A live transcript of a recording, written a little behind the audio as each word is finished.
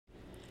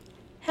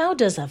How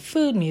does a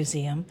food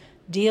museum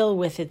deal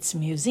with its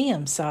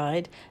museum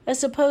side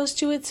as opposed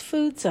to its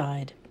food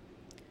side?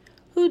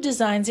 Who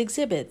designs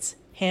exhibits,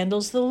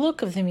 handles the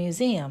look of the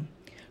museum,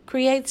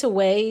 creates a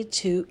way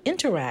to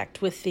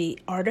interact with the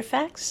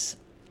artifacts?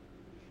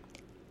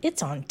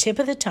 It's on tip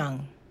of the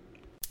tongue.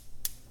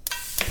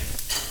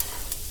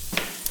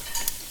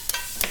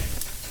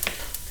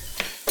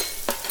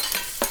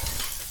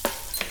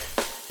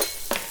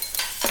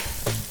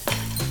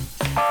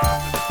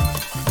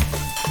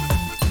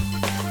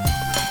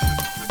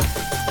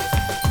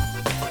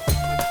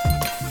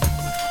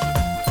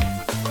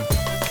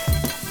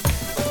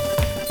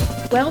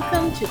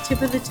 Welcome to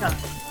Tip of the Tongue,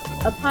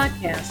 a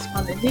podcast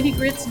on the Nitty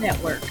Grits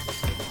Network,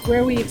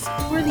 where we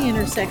explore the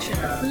intersection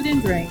of food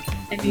and drink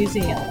and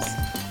museums.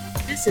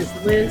 This is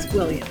Liz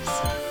Williams.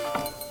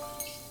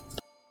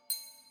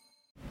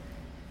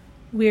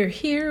 We're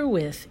here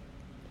with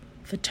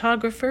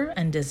photographer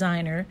and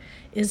designer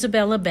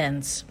Isabella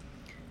Benz.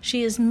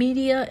 She is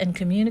media and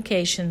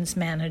communications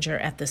manager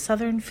at the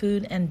Southern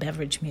Food and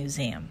Beverage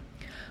Museum.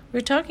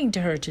 We're talking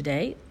to her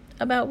today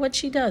about what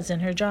she does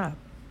in her job.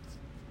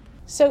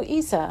 So,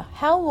 Isa,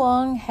 how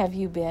long have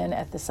you been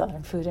at the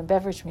Southern Food and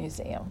Beverage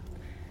Museum?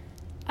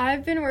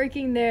 I've been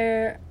working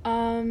there,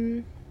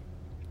 I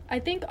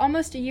think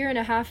almost a year and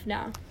a half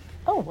now.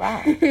 Oh,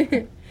 wow.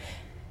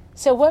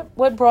 So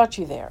what brought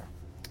you there?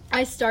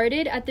 I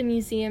started at the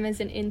museum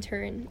as an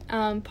intern,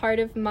 part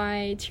of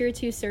my Tier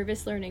 2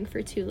 service learning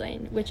for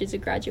Tulane, which is a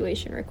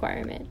graduation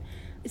requirement.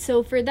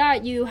 So for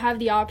that, you have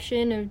the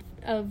option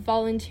of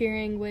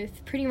volunteering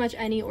with pretty much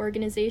any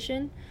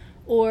organization,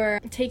 or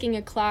taking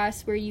a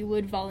class where you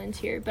would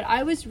volunteer. But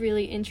I was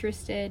really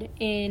interested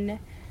in,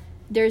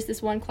 there's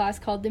this one class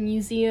called the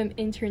museum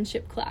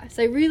internship class.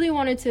 I really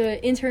wanted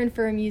to intern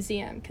for a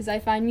museum because I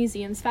find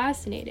museums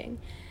fascinating.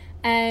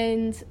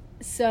 And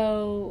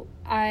so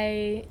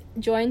I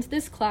joined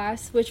this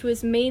class, which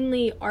was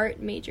mainly art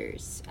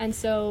majors. And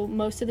so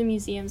most of the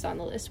museums on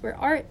the list were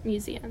art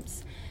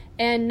museums.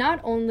 And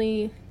not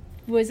only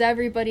was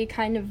everybody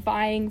kind of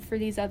vying for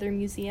these other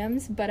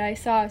museums, but I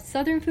saw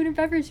Southern Food and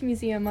Beverage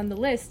Museum on the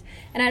list,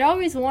 and I'd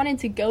always wanted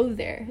to go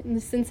there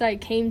since I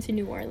came to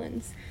New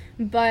Orleans.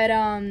 But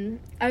I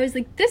was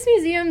like, this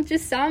museum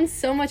just sounds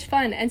so much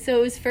fun, and so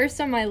it was first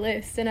on my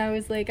list, and I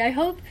was like, I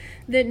hope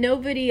that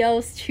nobody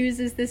else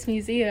chooses this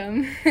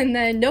museum. And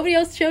then nobody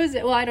else chose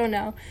it. Well, I don't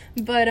know,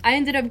 but I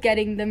ended up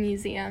getting the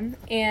museum,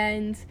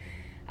 and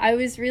I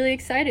was really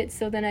excited.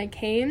 So then I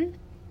came,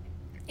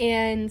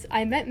 and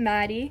I met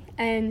Maddie,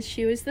 and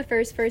she was the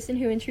first person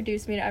who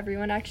introduced me to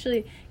everyone.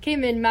 Actually,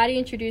 came in, Maddie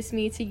introduced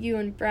me to you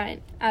and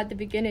Brent at the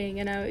beginning,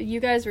 and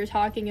you guys were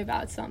talking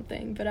about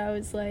something, but I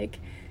was like,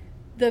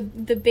 the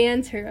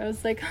banter, I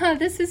was like,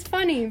 this is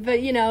funny, but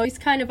it's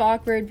kind of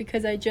awkward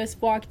because I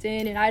just walked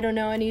in, and I don't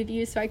know any of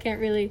you, so I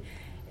can't really,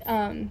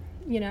 add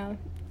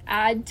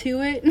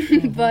to it,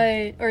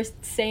 mm-hmm. or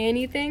say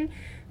anything,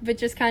 but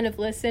just kind of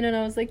listen, and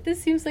I was like, this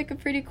seems like a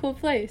pretty cool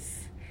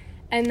place.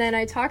 And then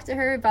I talked to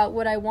her about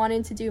what I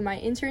wanted to do my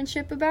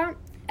internship about,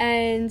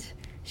 and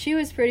she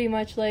was pretty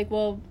much like,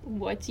 well,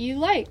 what do you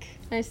like?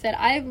 And I said,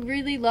 I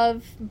really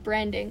love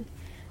branding.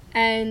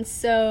 And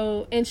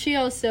she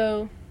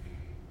also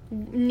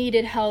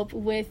needed help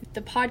with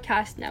the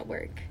podcast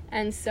network.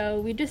 And so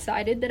we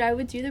decided that I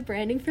would do the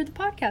branding for the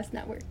podcast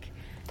network.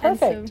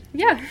 Perfect. And so,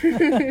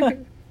 yeah.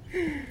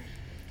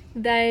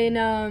 Then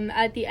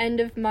at the end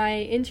of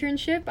my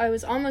internship, I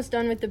was almost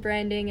done with the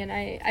branding, and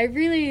I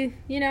really,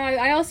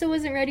 I also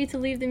wasn't ready to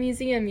leave the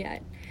museum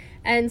yet.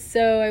 And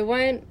so I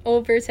went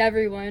over to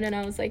everyone, and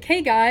I was like,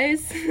 hey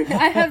guys,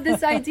 I have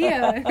this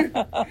idea.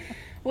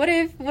 What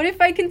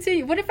if I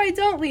continue? What if I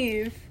don't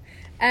leave?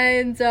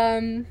 And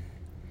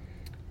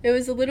it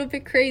was a little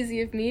bit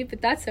crazy of me,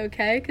 but that's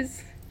okay,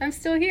 because I'm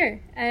still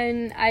here.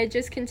 And I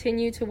just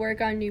continue to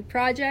work on new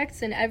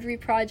projects, and every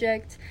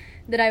project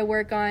that I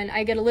work on,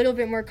 I get a little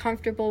bit more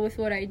comfortable with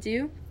what I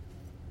do.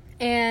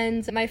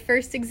 And my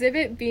first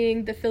exhibit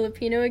being the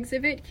Filipino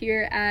exhibit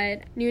here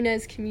at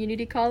Nunez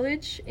Community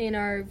College in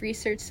our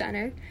research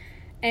center.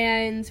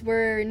 And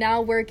we're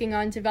now working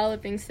on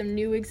developing some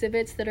new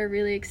exhibits that are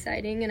really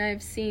exciting. And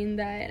I've seen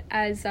that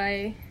as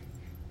I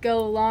go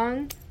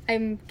along,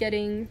 I'm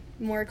getting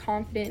more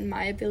confident in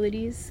my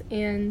abilities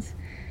and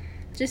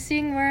just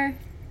seeing where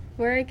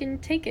I can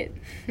take it.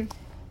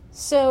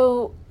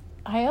 So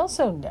I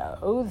also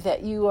know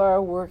that you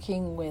are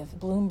working with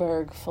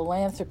Bloomberg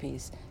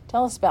Philanthropies.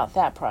 Tell us about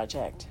that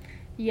project.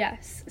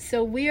 Yes.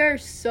 So we are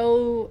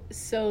so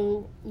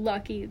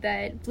lucky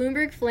that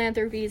Bloomberg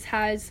Philanthropies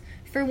has,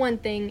 for one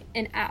thing,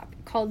 an app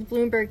called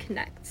Bloomberg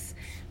Connects,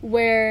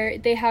 where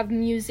they have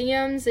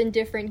museums and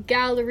different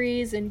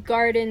galleries and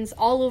gardens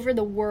all over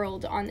the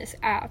world on this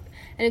app.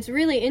 And it's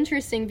really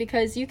interesting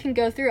because you can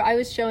go through, I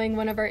was showing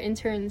one of our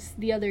interns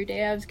the other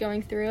day, I was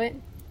going through it,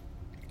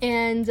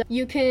 and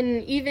you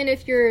can, even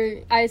if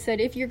you're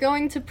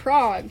going to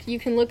Prague, you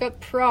can look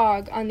up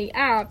Prague on the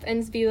app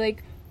and be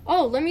like,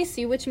 oh, let me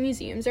see which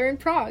museums are in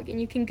Prague, and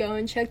you can go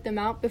and check them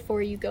out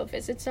before you go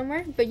visit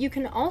somewhere. But you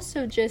can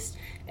also just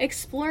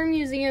explore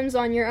museums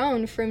on your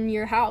own from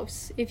your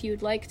house if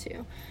you'd like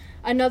to.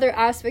 Another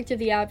aspect of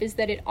the app is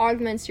that it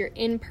augments your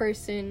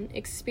in-person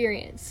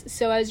experience.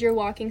 So as you're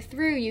walking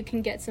through, you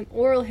can get some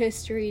oral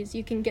histories,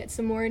 you can get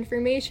some more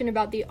information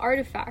about the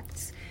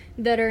artifacts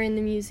that are in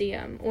the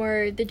museum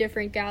or the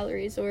different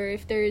galleries, or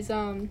if there's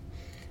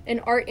an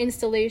art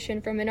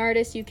installation from an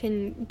artist, you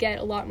can get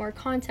a lot more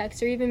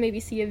context, or even maybe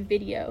see a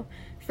video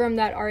from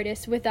that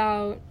artist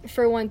without,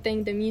 for one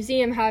thing, the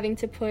museum having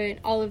to put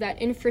all of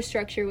that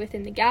infrastructure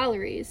within the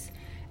galleries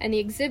and the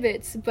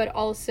exhibits, but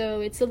also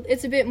it's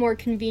a bit more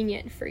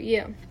convenient for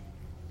you.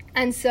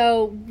 And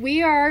so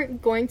we are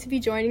going to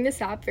be joining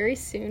this app very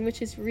soon,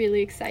 which is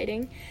really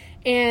exciting.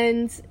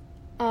 And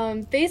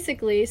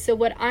basically, so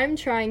what I'm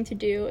trying to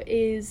do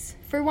is,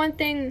 for one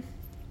thing,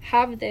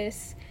 have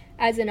this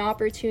as an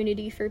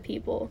opportunity for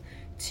people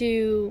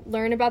to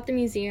learn about the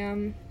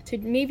museum, to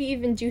maybe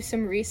even do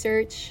some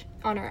research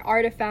on our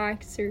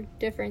artifacts or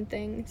different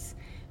things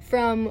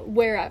from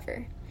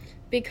wherever.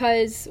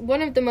 Because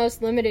one of the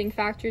most limiting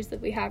factors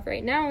that we have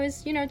right now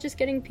is, just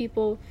getting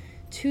people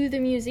to the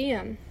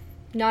museum.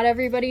 Not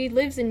everybody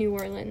lives in New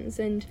Orleans,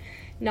 and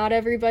not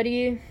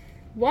everybody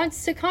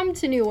wants to come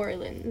to New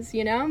Orleans,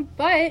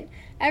 but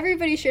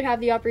everybody should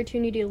have the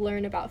opportunity to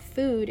learn about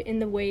food in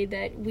the way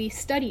that we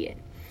study it,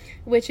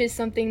 which is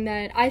something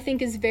that I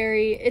think is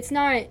it's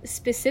not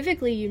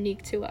specifically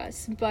unique to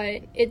us,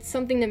 but it's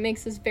something that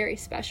makes us very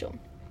special.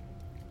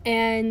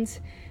 And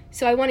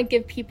so I want to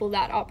give people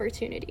that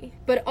opportunity.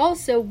 But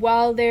also,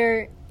 while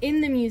they're in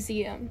the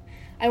museum,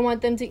 I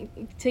want them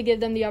to give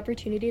them the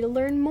opportunity to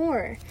learn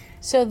more.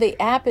 So the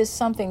app is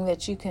something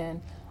that you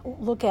can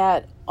look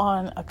at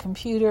on a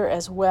computer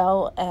as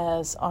well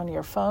as on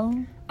your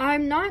phone?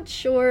 I'm not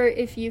sure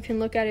if you can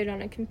look at it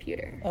on a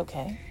computer.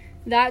 Okay.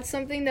 That's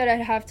something that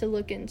I'd have to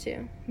look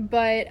into.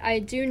 But I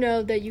do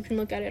know that you can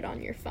look at it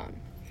on your phone.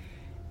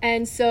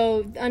 And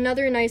so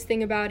another nice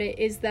thing about it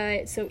is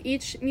that, so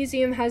each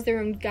museum has their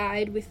own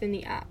guide within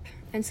the app.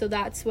 And so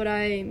that's what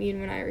I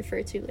mean when I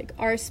refer to, like,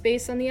 our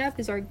space on the app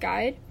is our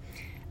guide.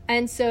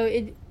 And so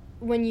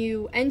when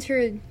you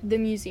enter the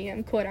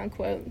museum, quote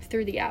unquote,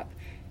 through the app,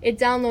 it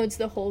downloads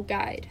the whole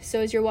guide. So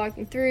as you're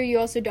walking through, you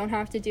also don't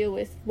have to deal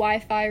with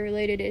Wi-Fi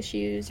related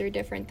issues or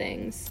different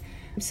things.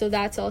 So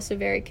that's also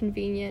very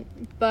convenient.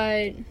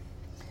 But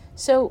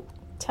so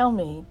tell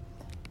me,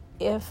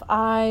 if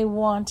I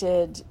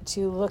wanted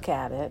to look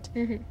at it,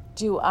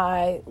 do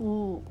I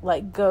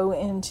go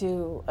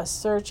into a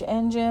search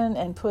engine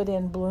and put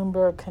in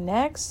Bloomberg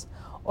Connects,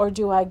 or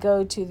do I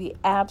go to the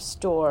App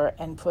Store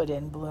and put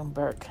in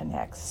Bloomberg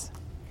Connects?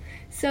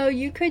 So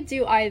you could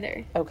do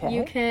either. Okay.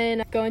 You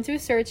can go into a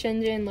search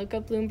engine, look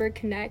up Bloomberg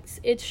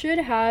Connects. It should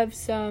have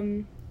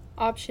some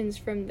options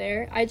from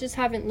there. I just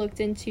haven't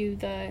looked into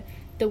the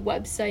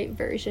website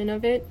version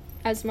of it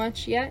as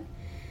much yet.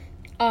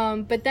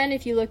 But then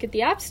if you look at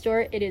the App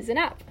Store, it is an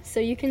app. So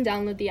you can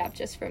download the app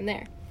just from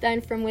there.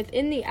 Then from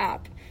within the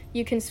app,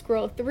 you can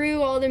scroll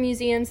through all the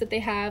museums that they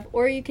have,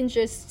 or you can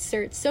just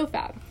search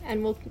SoFAB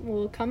and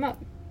we'll come up.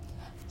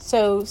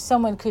 So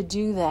someone could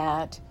do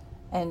that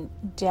and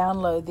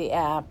download the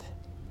app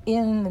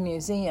in the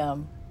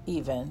museum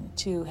even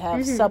to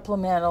have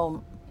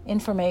supplemental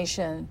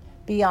information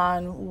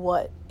beyond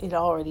what it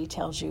already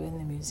tells you in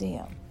the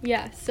museum.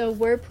 Yeah, so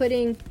we're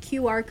putting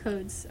QR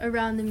codes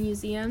around the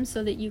museum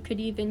so that you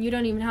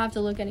don't even have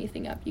to look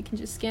anything up. You can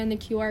just scan the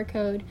QR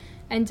code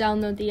and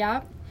download the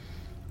app.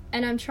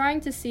 And I'm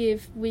trying to see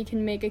if we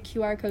can make a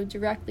QR code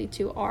directly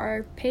to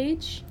our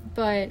page,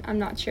 but I'm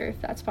not sure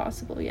if that's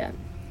possible yet.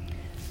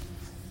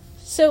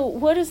 So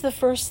what is the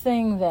first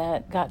thing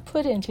that got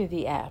put into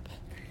the app?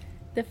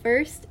 The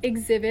first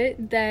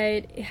exhibit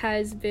that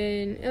has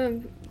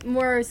been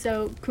more or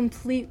so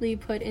completely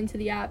put into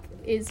the app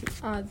is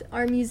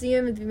our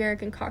Museum of the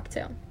American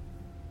Cocktail.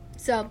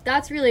 So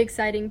that's really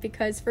exciting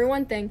because, for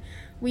one thing,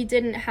 we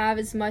didn't have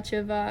as much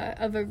of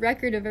a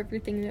record of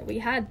everything that we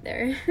had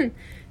there.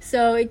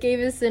 So it gave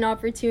us an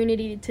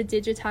opportunity to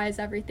digitize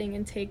everything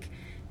and take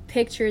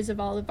pictures of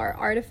all of our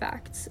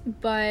artifacts.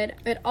 But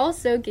it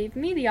also gave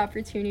me the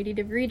opportunity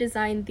to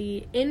redesign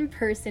the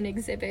in-person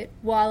exhibit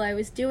while I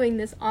was doing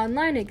this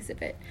online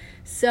exhibit.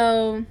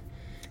 So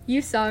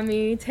you saw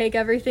me take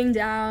everything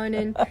down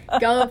and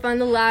go up on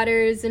the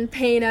ladders and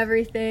paint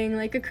everything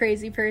like a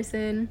crazy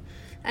person.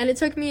 And it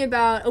took me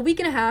about a week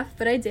and a half,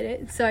 but I did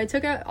it. So I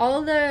took out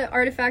all the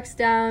artifacts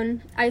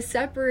down. I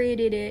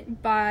separated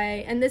it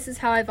by, and this is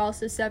how I've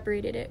also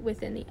separated it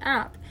within the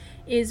app,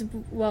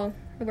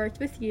 I worked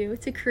with you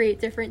to create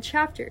different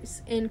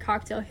chapters in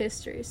cocktail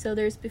history. So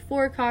there's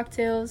before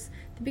cocktails,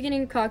 the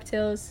beginning of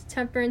cocktails,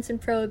 temperance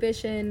and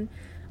prohibition,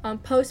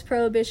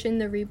 post-prohibition,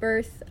 the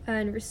rebirth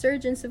and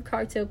resurgence of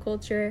cocktail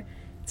culture,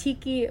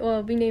 tiki,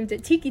 we named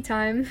it Tiki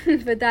Time,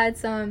 but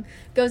that's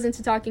goes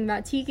into talking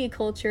about tiki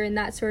culture and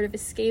that sort of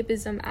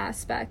escapism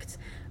aspect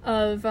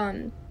of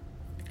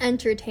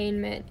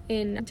entertainment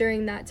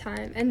during that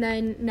time. And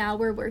then now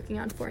we're working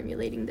on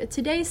formulating the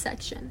today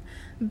section.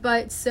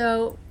 But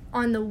so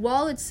on the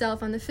wall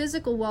itself, on the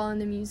physical wall in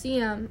the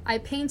museum, I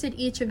painted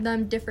each of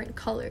them different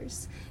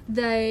colors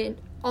that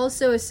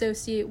also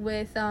associate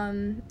with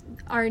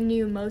our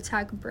new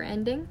MOTAC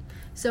branding.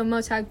 So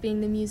MOTAC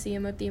being the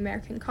Museum of the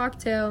American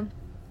Cocktail.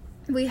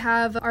 We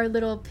have our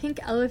little pink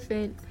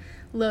elephant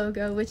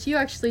logo, which you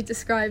actually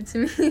described to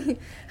me,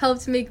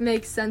 helped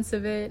make sense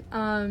of it.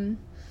 And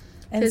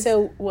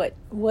so what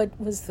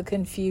was the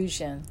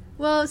confusion?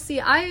 Well, see,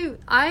 I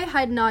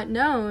had not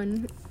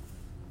known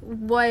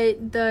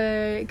what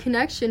the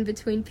connection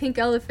between pink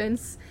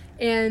elephants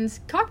and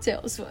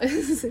cocktails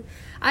was.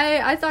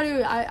 I thought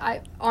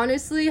I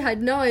honestly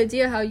had no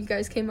idea how you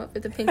guys came up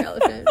with the pink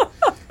elephant.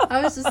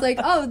 I was just like,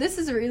 oh, this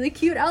is a really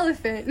cute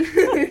elephant.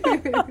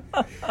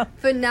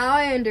 But now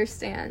I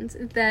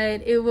understand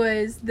that it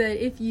was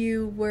that if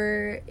you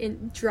were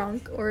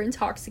drunk or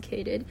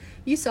intoxicated,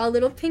 you saw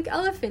little pink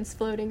elephants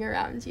floating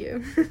around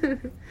you.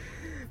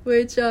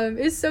 Which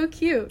is so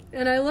cute,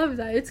 and I love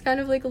that. It's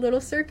kind of like a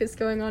little circus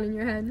going on in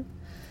your head.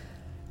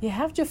 You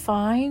have to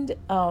find,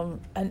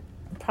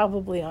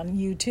 probably on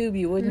YouTube,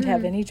 you wouldn't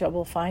have any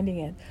trouble finding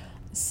it,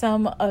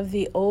 some of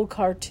the old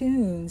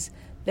cartoons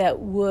that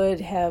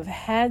would have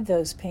had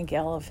those pink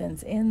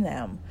elephants in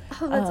them.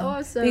 Oh, that's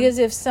awesome. Because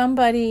if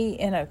somebody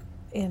in a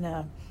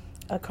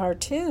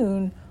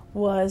cartoon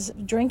was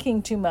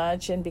drinking too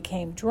much and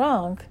became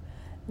drunk,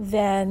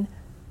 then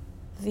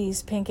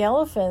these pink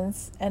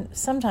elephants, and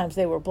sometimes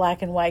they were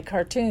black and white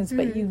cartoons,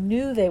 but you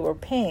knew they were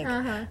pink,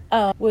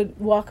 would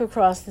walk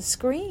across the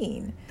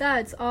screen.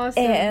 That's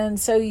awesome. And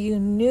so you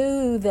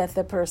knew that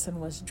the person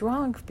was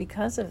drunk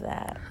because of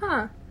that.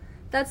 Huh.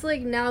 That's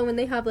like now when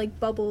they have like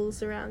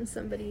bubbles around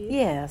somebody.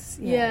 Yes.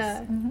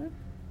 Yeah. Mm-hmm.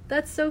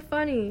 That's so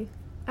funny.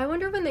 I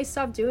wonder when they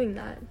stopped doing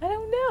that. I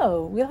don't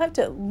know. We'll have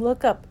to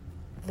look up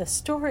the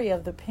story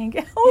of the pink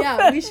elephant.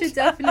 Yeah, we should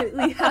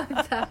definitely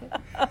have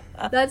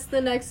that. That's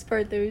the next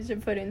part that we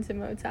should put into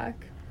MOTAC.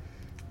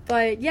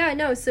 But yeah,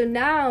 no, so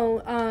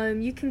now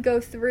you can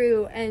go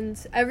through and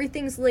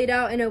everything's laid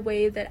out in a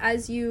way that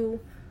as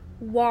you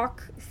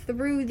walk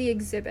through the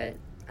exhibit,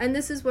 and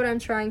this is what I'm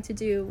trying to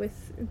do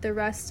with the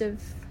rest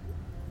of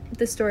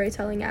the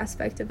storytelling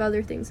aspect of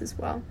other things as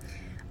well,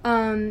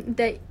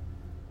 that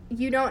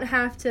you don't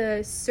have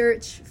to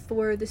search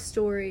for the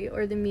story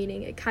or the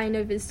meaning. It kind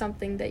of is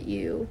something that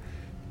you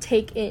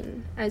take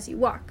in as you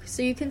walk.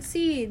 So you can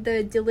see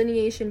the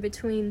delineation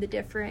between the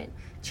different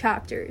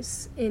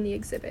chapters in the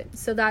exhibit.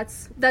 So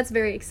that's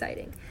very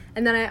exciting.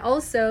 And then I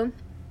also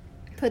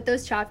put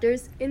those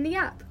chapters in the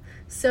app.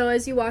 So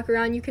as you walk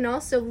around, you can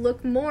also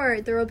look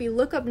more. There will be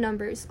lookup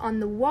numbers on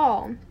the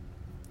wall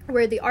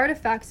where the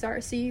artifacts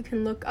are, so you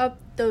can look up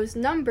those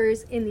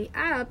numbers in the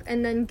app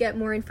and then get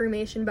more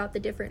information about the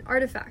different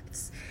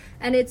artifacts.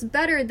 And it's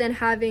better than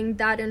having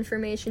that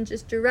information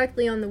just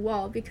directly on the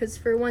wall, because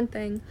for one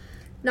thing,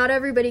 not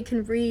everybody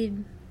can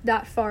read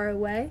that far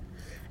away,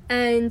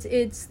 and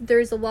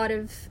there's a lot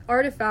of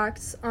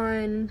artifacts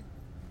on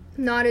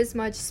not as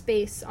much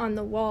space on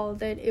the wall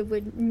that it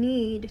would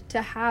need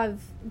to have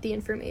the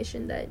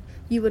information that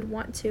you would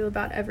want to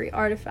about every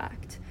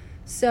artifact.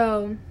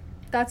 So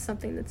that's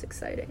something that's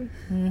exciting.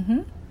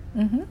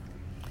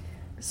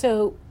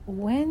 So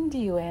when do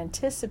you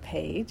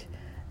anticipate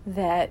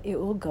that it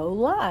will go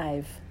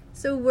live?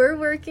 So we're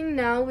working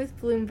now with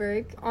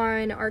Bloomberg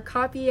on our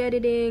copy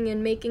editing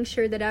and making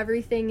sure that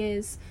everything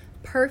is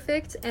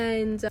perfect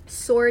and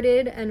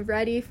sorted and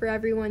ready for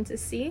everyone to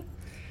see.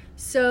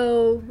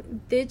 So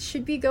it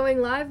should be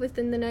going live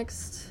within the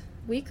next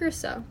week or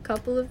so,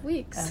 couple of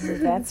weeks.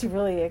 That's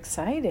really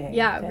exciting.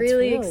 Yeah, that's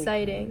really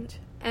exciting. Great.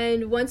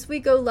 And once we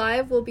go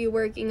live, we'll be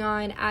working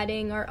on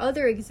adding our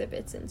other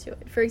exhibits into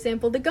it. For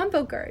example, the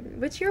Gumbo Garden,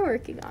 which you're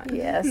working on.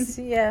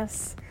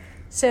 Yes.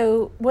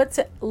 So what's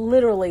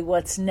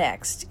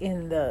next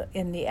in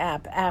the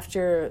app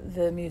after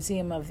the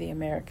Museum of the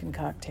American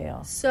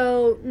Cocktail?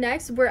 So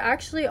next, we're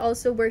actually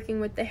also working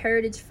with the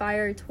Heritage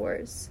Fire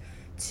Tours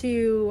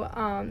to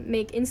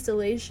make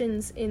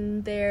installations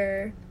in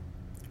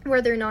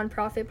we're their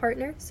nonprofit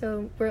partner,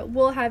 so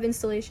we'll have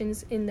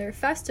installations in their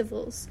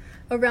festivals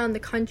around the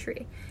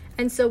country.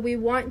 And so we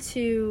want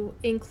to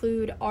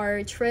include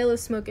our Trail of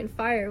Smoke and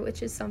Fire,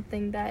 which is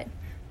something that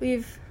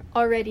we've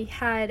already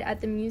had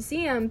at the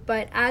museum,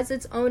 but as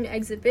its own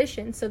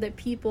exhibition, so that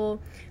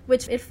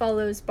which it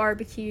follows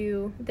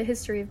barbecue, the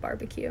history of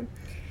barbecue.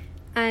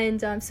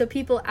 And so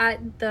people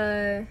at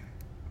the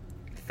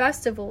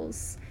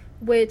festivals,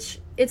 which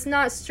it's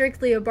not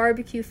strictly a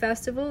barbecue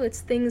festival,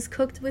 it's things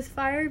cooked with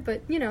fire,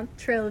 but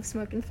Trail of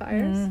Smoke and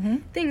Fires,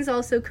 things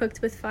also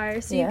cooked with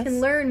fire, so you can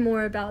learn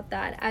more about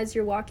that as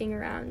you're walking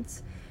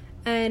around.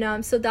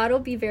 And so that'll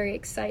be very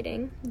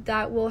exciting.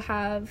 That will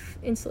have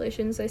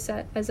installations, as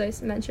I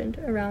mentioned,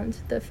 around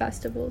the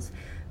festivals.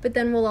 But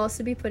then we'll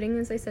also be putting,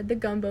 as I said, the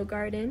Gumbo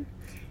Garden.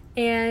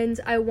 And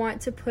I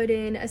want to put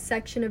in a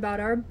section about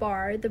our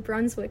bar, the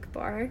Brunswick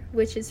Bar,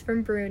 which is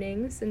from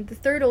Brunings, and the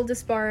third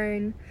oldest bar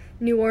in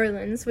New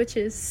Orleans, which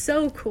is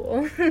so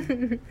cool.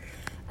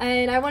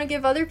 And I want to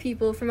give other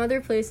people from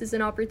other places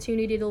an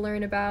opportunity to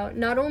learn about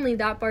not only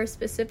that bar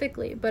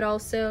specifically, but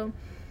also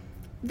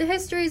the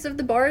histories of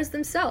the bars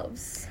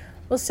themselves.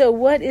 Well, so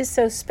what is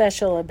so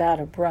special about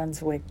a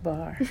Brunswick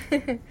bar?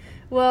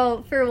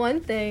 Well, for one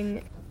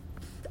thing,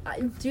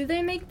 do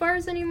they make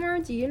bars anymore?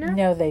 Do you know?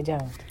 No, they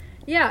don't.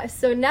 Yeah,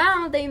 so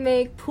now they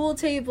make pool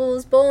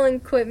tables, bowling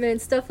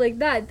equipment, stuff like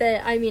that,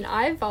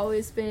 I've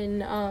always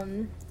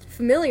been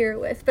familiar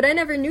with, but I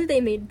never knew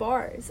they made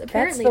bars.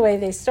 Apparently, that's the way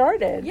they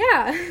started.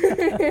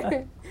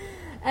 Yeah.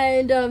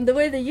 And the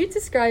way that you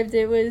described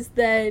it was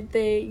that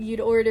you'd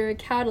order a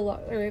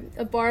catalog, or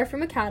a bar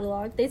from a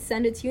catalog, they'd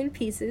send it to you in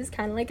pieces,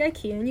 kind of like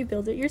IKEA, and you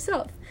build it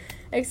yourself.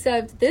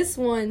 Except this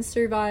one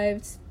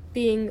survived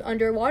being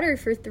underwater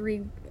for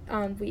 3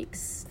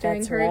 weeks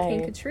during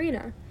Hurricane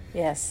Katrina.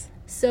 Yes.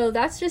 So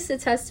that's just a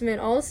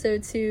testament also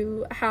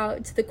to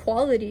the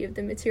quality of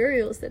the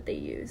materials that they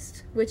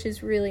used, which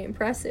is really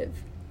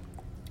impressive.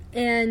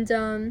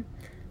 And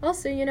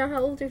also, you know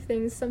how older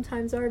things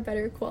sometimes are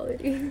better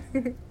quality.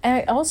 And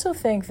I also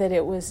think that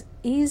it was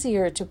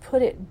easier to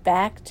put it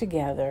back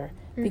together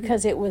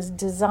because it was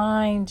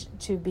designed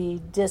to be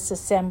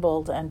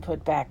disassembled and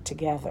put back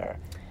together.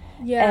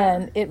 Yeah.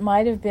 And it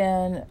might have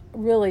been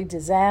really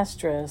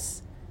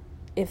disastrous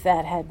if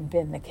that hadn't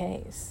been the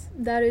case.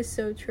 That is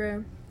so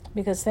true.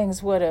 Because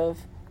things would have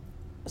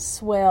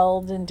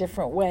swelled in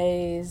different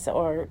ways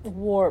or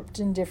warped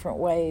in different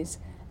ways.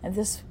 And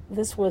this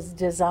was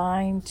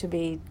designed to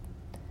be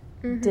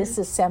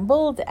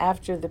disassembled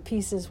after the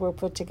pieces were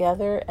put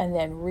together and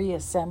then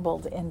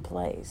reassembled in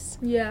place.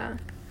 Yeah,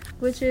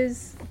 which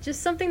is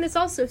just something that's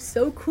also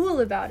so cool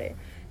about it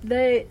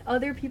that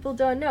other people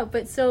don't know.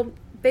 But so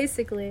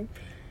basically,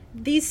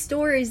 these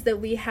stories that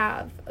we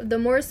have, the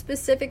more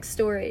specific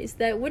stories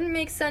that wouldn't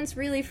make sense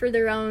really for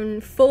their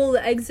own full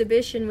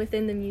exhibition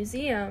within the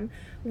museum,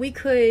 we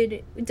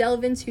could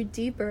delve into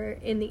deeper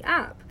in the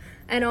app.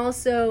 And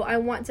also, I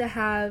want to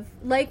have,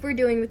 like we're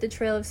doing with the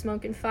Trail of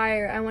Smoke and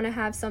Fire, I want to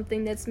have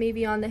something that's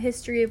maybe on the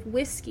history of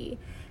whiskey,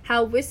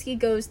 how whiskey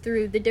goes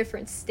through the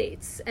different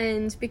states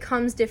and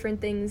becomes different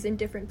things in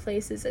different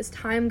places as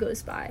time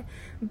goes by.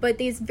 But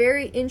these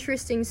very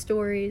interesting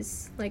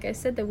stories, like I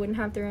said, that wouldn't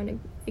have their own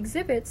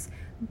exhibits,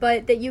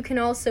 but that you can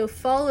also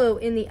follow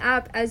in the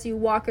app as you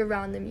walk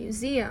around the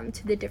museum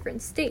to the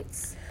different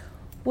states.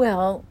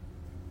 Well,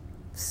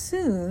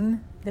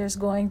 soon there's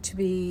going to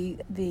be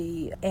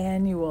the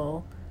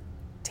annual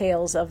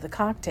Tales of the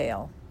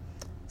Cocktail.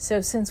 So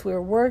since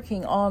we're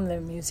working on the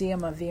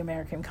Museum of the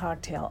American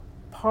Cocktail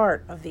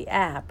part of the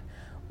app,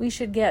 we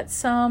should get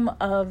some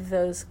of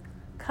those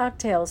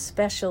cocktail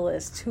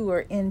specialists who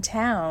are in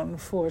town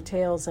for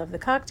Tales of the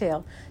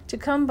Cocktail to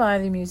come by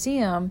the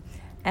museum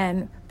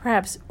and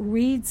perhaps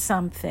read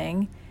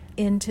something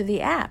into the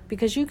app,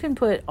 because you can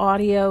put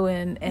audio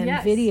and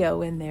Yes.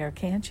 video in there,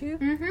 can't you?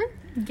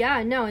 Mm-hmm.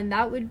 Yeah, no, and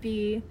that would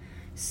be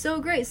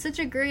so great. Such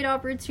a great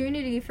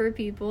opportunity for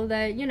people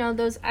that, you know,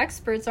 those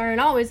experts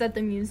aren't always at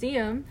the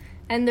museum,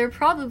 and they're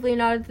probably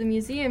not at the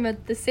museum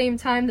at the same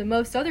time that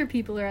most other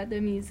people are at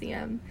the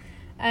museum.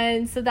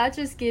 And so that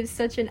just gives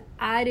such an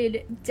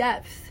added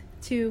depth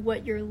to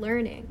what you're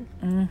learning,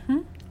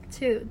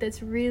 too.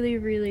 That's really,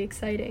 really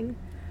exciting.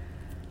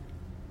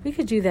 We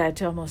could do that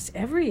to almost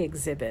every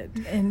exhibit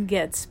and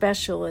get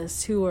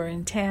specialists who are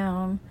in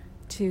town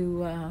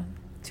to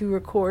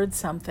record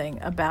something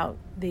about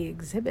the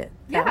exhibit.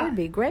 That Yeah. would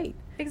be great.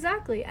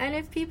 Exactly. And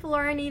if people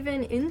aren't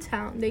even in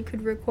town, they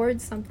could record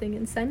something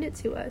and send it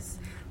to us.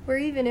 Or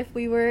even if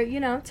we were,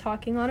 you know,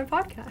 talking on a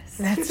podcast.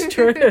 That's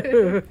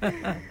true.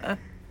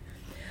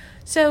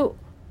 So,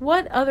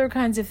 what other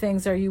kinds of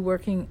things are you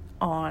working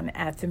on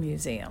at the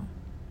museum?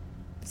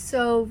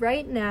 So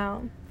right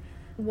now,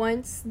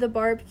 once the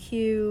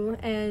barbecue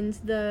and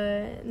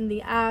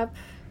the app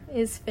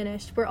is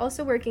finished, we're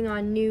also working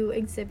on new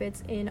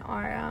exhibits in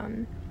our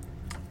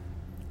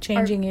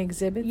Changing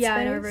exhibit space?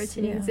 in our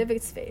rotating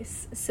exhit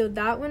space. So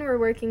that one we're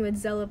working with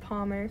Zella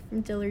Palmer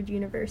from Dillard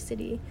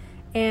University,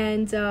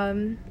 and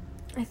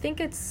I think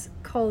it's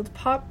called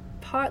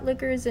Pot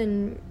Liquors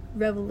and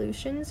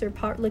Revolutions, or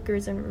Pot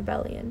Liquors and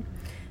Rebellion.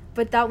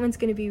 But that one's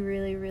going to be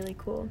really, really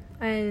cool.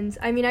 And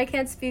I mean, I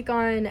can't speak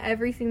on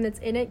everything that's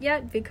in it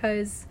yet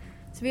because,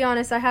 to be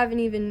honest, I haven't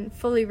even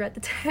fully read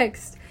the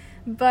text.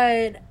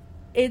 But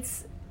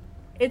it's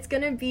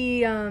going to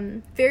be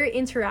very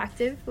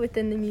interactive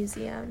within the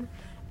museum.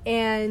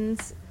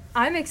 And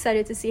I'm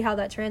excited to see how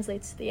that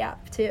translates to the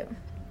app, too.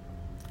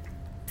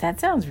 That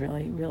sounds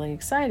really, really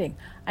exciting.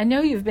 I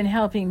know you've been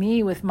helping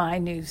me with my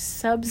new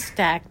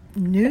Substack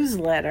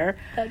newsletter.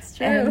 That's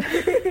true.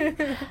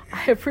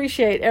 I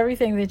appreciate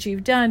everything that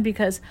you've done,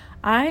 because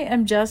I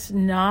am just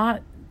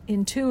not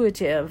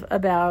intuitive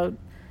about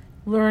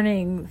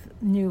learning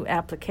new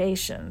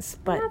applications.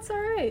 But That's all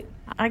right.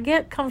 I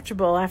get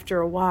comfortable after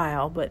a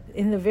while, but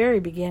in the very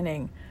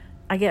beginning,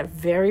 I get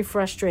very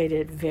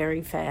frustrated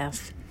very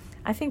fast.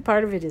 I think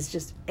part of it is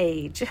just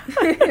age.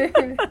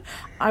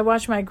 I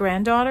watch my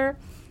granddaughter.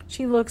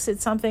 She looks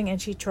at something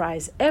and she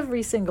tries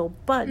every single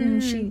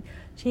button.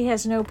 She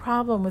has no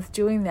problem with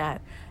doing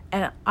that.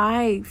 And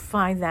I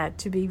find that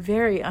to be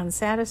very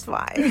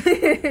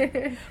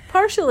unsatisfying.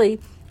 Partially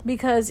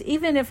because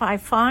even if I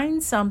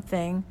find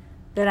something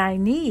that I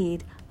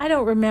need, I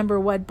don't remember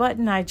what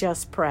button I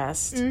just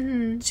pressed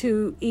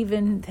to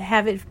even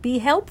have it be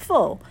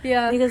helpful.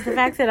 Yeah. Because the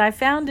fact that I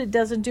found it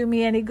doesn't do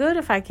me any good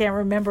if I can't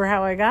remember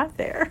how I got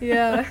there.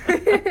 Yeah.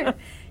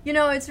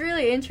 It's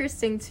really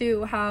interesting,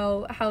 too,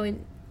 how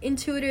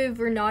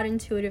intuitive or not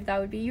intuitive that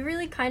would be. You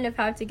really kind of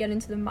have to get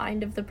into the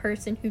mind of the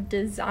person who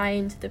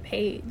designed the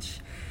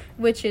page,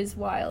 which is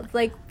wild.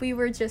 Like we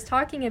were just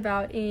talking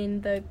about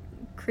in the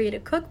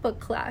creative cookbook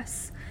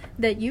class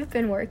that you've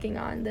been working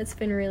on, that's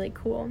been really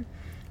cool,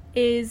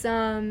 is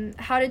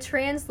how to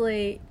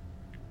translate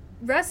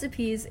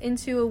recipes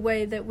into a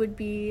way that would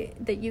be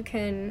that you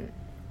can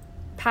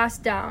pass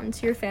down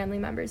to your family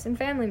members and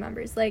family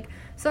members. Like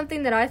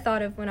something that I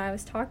thought of when I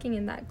was talking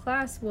in that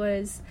class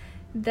was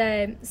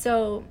that,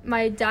 so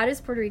my dad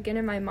is Puerto Rican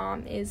and my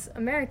mom is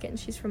American.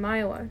 She's from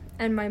Iowa.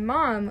 And my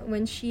mom,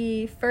 when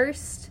she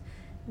first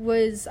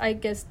was, I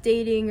guess,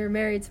 dating or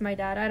married to my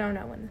dad, I don't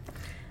know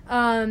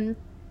when,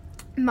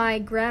 my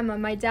grandma,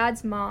 my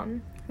dad's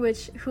mom,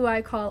 who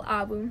I call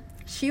Abu,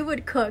 she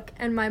would cook,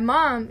 and my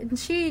mom,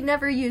 she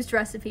never used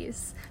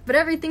recipes, but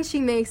everything she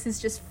makes is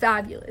just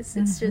fabulous.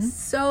 It's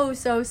just so,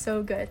 so,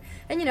 so good.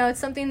 And, it's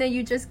something that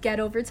you just get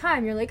over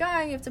time. You're like, you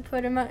have to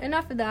put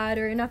enough of that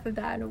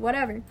or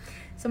whatever.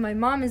 So my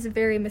mom is a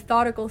very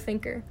methodical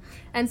thinker.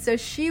 And so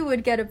she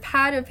would get a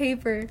pad of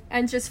paper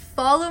and just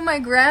follow my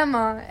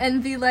grandma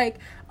and be like,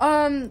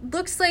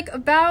 looks like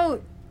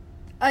about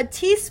a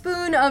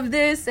teaspoon of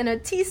this and a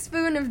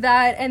teaspoon of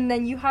that, and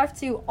then you have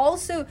to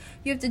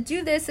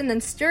do this and then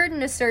stir it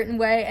in a certain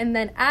way and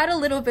then add a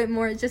little bit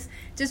more. Just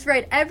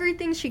write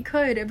everything she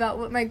could about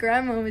what my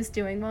grandma was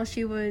doing while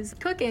she was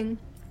cooking,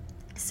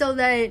 so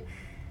that,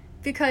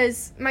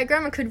 because my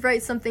grandma could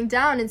write something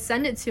down and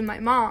send it to my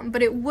mom,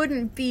 but it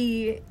wouldn't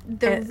be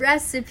the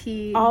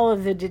recipe. All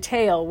of the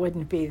detail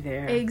wouldn't be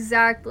there.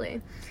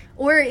 Exactly.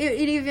 Or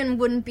it even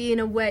wouldn't be in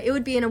a way, it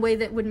would be in a way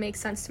that would make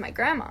sense to my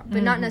grandma,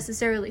 but not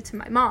necessarily to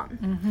my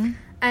mom.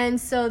 And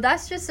so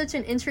that's just such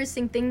an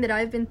interesting thing that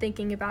I've been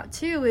thinking about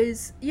too,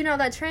 is,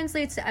 that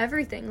translates to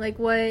everything. Like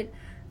what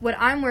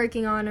I'm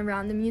working on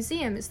around the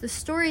museum is the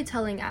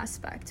storytelling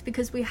aspect,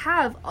 because we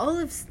have all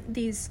of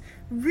these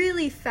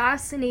really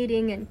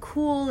fascinating and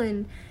cool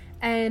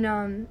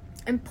and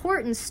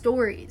important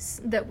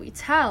stories that we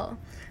tell.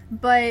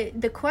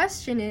 But the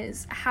question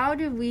is, how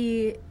do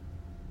we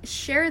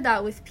share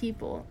that with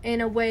people in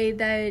a way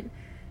that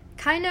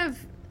kind of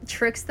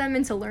tricks them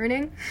into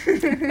learning?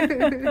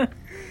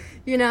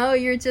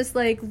 You're just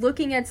like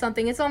looking at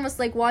something. It's almost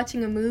like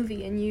watching a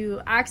movie and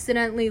you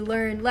accidentally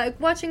learn, like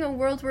watching a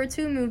World War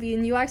II movie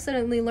and you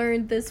accidentally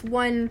learned this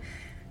one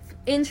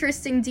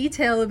interesting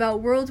detail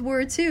about World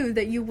War II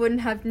that you wouldn't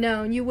have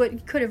known.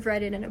 You could have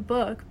read it in a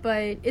book,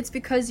 but it's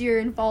because you're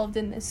involved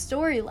in this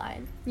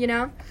storyline,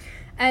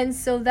 And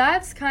so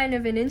that's kind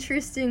of an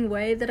interesting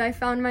way that I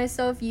found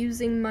myself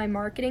using my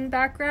marketing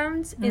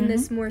background in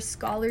this more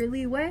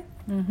scholarly way,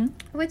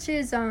 which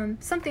is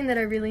something that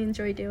I really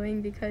enjoy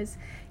doing, because,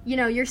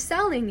 you're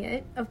selling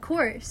it, of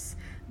course,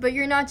 but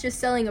you're not just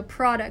selling a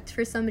product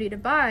for somebody to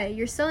buy.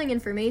 You're selling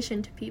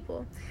information to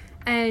people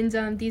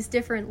and these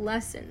different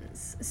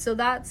lessons. So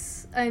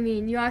that's,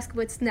 you ask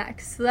what's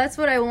next. So that's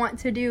what I want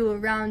to do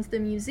around the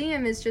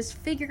museum, is just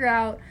figure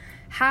out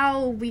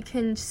how we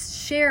can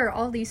share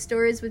all these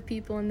stories with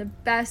people in the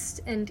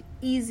best and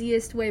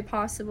easiest way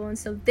possible, and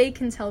so they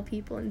can tell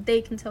people and they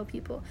can tell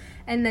people,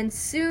 and then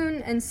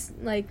soon, and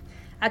like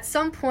at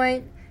some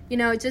point,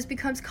 it just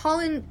becomes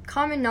common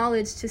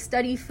knowledge to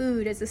study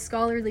food as a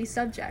scholarly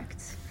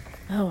subject.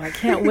 Oh, I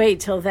can't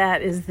wait till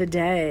that is the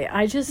day.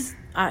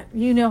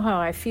 You know how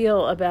I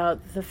feel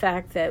about the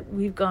fact that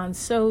we've gone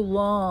so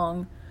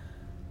long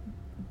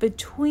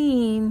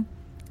between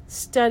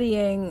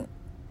studying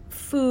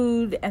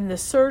food and the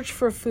search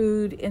for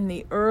food in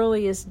the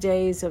earliest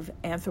days of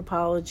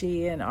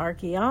anthropology and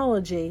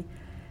archaeology,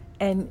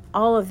 and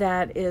all of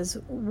that is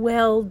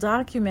well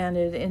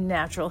documented in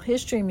natural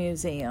history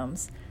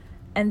museums.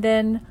 And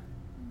then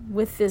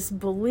with this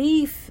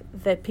belief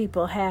that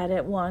people had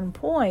at one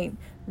point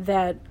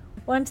that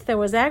once there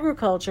was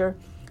agriculture,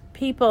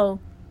 people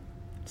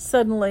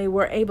suddenly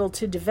were able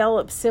to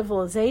develop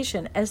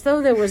civilization, as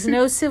though there was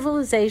no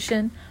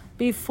civilization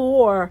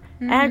before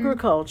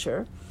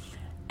agriculture.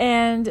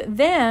 And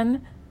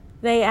then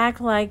they act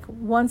like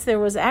once there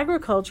was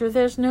agriculture,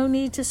 there's no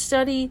need to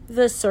study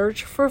the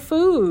search for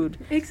food.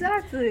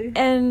 Exactly.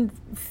 And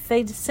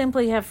they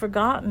simply have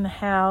forgotten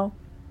how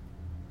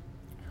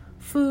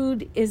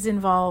food is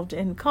involved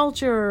in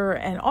culture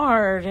and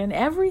art and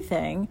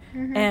everything.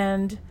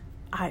 And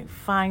I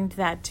find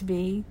that to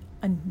be,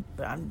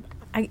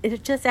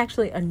 it just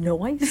actually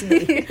annoys me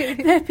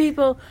that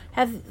people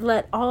have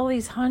let all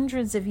these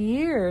hundreds of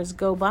years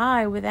go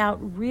by without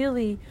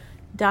really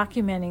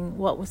documenting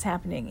what was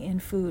happening in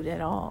food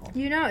at all.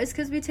 It's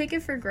because we take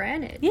it for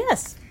granted.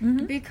 Yes.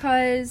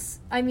 Because,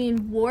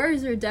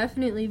 wars are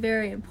definitely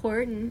very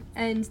important,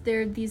 and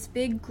they're these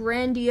big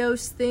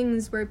grandiose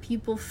things where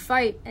people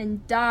fight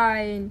and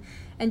die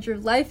and your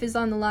life is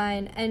on the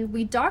line, and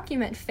we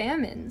document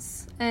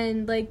famines,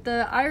 and like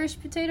the Irish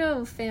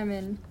potato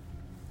famine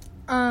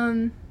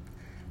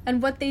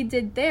and what they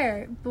did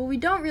there, but we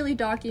don't really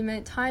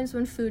document times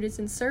when food is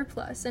in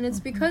surplus, and it's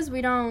because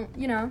we don't,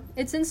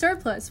 it's in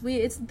surplus.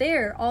 It's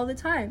there all the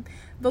time.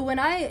 But when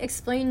I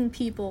explain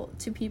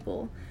to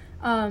people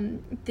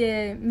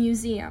the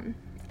museum,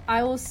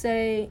 I will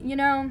say,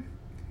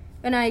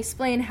 when I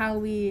explain how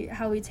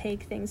we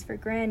take things for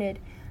granted,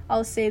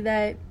 I'll say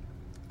that,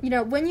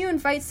 when you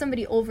invite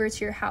somebody over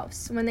to your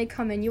house, when they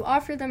come in, you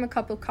offer them a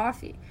cup of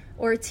coffee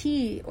or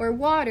tea or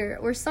water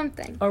or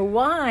something. Or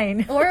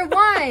wine. Or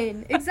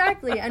wine,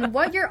 exactly. And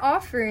what you're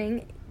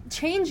offering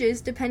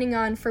changes depending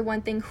on, for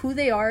one thing, who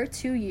they are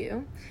to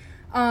you,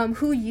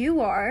 who you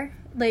are,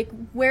 like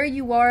where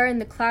you are in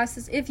the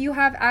classes. If you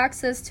have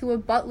access to a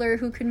butler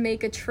who can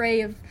make a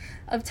tray of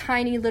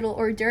tiny little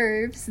hors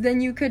d'oeuvres, then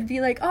you could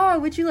be like, oh,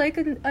 would you like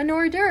an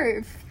hors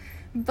d'oeuvre?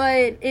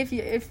 But if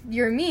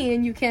you're me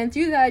and you can't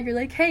do that, you're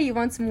like, hey, you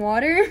want some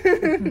water?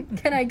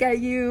 Can I get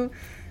you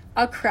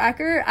a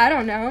cracker? I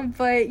don't know.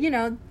 But,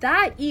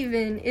 that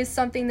even is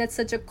something that's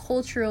such a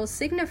cultural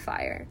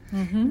signifier.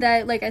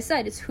 That, like I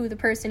said, it's who the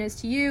person is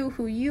to you,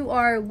 who you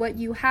are, what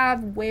you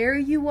have, where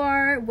you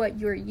are, what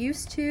you're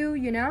used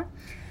to,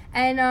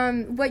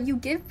 And what you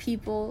give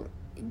people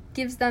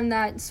gives them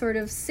that sort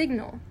of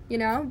signal,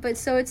 But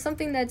so it's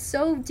something that's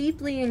so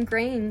deeply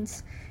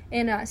ingrained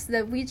in us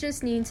that we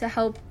just need to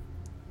help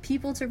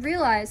people to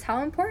realize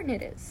how important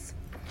it is.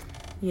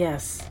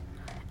 Yes.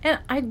 And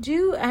I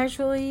do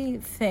actually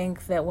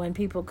think that when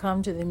people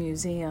come to the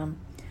museum,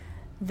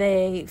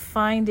 they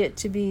find it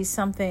to be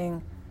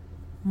something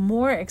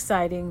more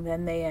exciting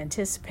than they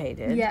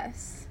anticipated.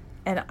 Yes.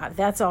 And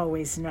that's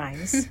always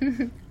nice.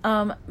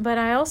 But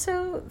I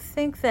also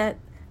think that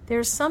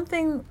there's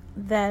something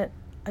that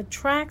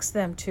attracts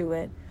them to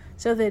it,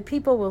 so that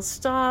people will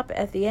stop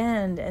at the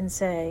end and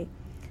say,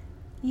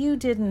 you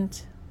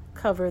didn't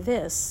cover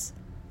this.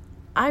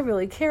 I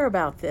really care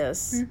about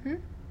this.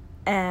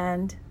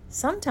 And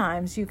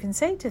sometimes you can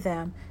say to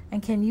them,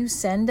 and can you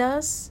send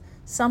us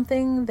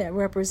something that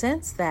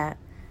represents that?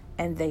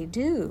 And they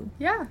do.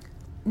 Yeah.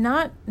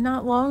 Not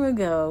long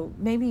ago,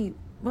 maybe,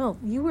 well,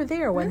 you were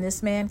there when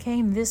this man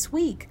came this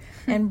week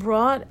and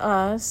brought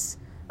us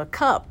a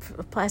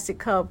plastic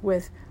cup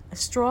with a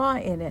straw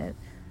in it.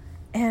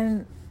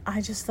 And I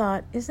just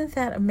thought, isn't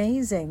that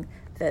amazing?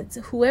 That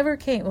whoever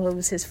came, well, it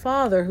was his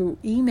father who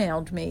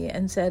emailed me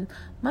and said,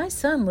 my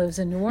son lives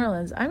in New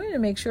Orleans. I'm going to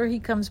make sure he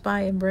comes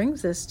by and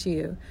brings this to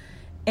you.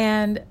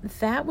 And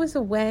that was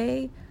a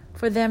way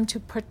for them to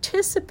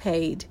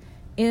participate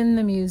in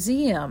the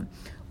museum,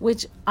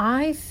 which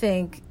I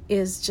think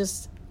is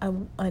just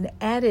an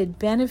added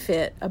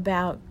benefit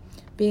about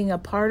being a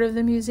part of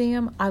the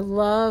museum. I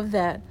love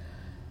that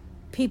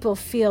people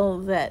feel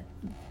that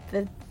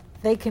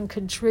they can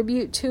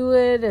contribute to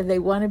it and they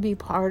want to be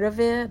part of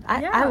it.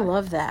 I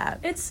love that.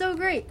 It's so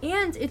great.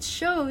 And it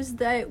shows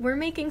that we're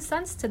making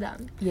sense to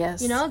them.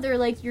 Yes. They're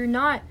like,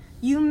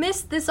 you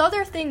missed this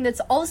other thing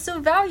that's also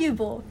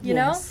valuable,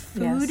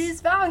 Food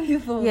is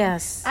valuable.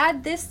 Yes.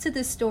 Add this to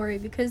the story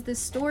because the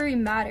story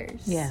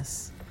matters.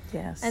 Yes.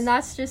 Yes. And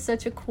that's just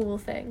such a cool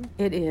thing.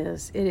 It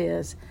is.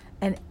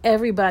 And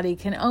everybody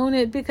can own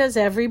it because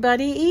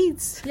everybody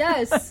eats.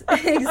 Yes,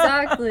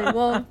 exactly.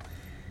 Well,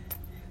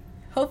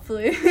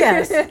 hopefully.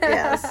 Yes.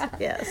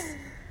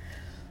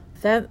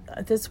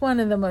 That's one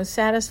of the most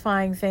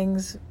satisfying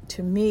things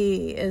to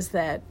me, is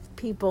that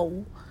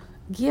people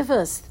give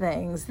us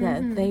things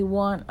that they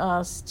want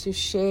us to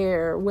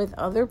share with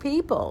other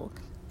people,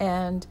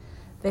 and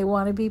they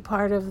want to be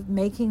part of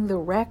making the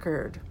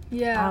record.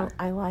 Yeah.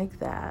 I like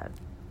that.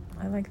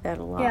 I like that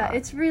a lot. Yeah,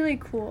 it's really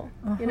cool,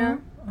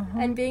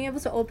 And being able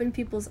to open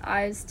people's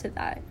eyes to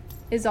that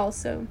is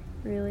also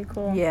really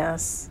cool.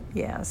 Yes.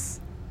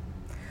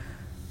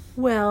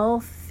 Well,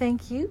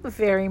 thank you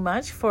very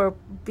much for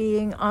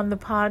being on the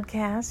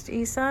podcast,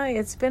 Isa.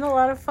 It's been a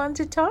lot of fun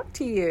to talk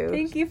to you.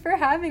 Thank you for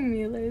having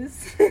me,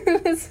 Liz.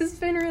 This has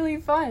been really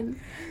fun.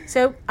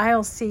 So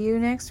I'll see you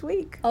next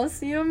week. I'll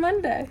see you on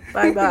Monday.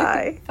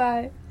 Bye-bye.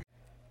 Bye.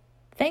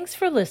 Thanks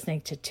for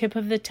listening to Tip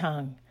of the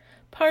Tongue,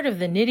 part of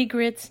the Nitty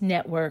Grits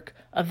network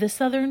of the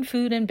Southern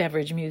Food and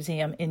Beverage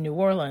Museum in New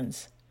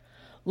Orleans.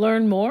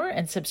 Learn more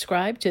and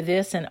subscribe to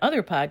this and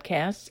other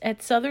podcasts at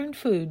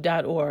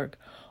southernfood.org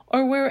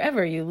or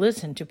wherever you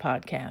listen to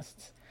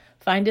podcasts.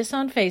 Find us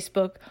on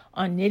Facebook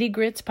on Nitty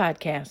Grits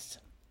Podcasts.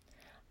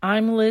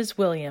 I'm Liz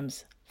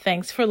Williams.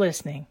 Thanks for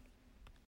listening.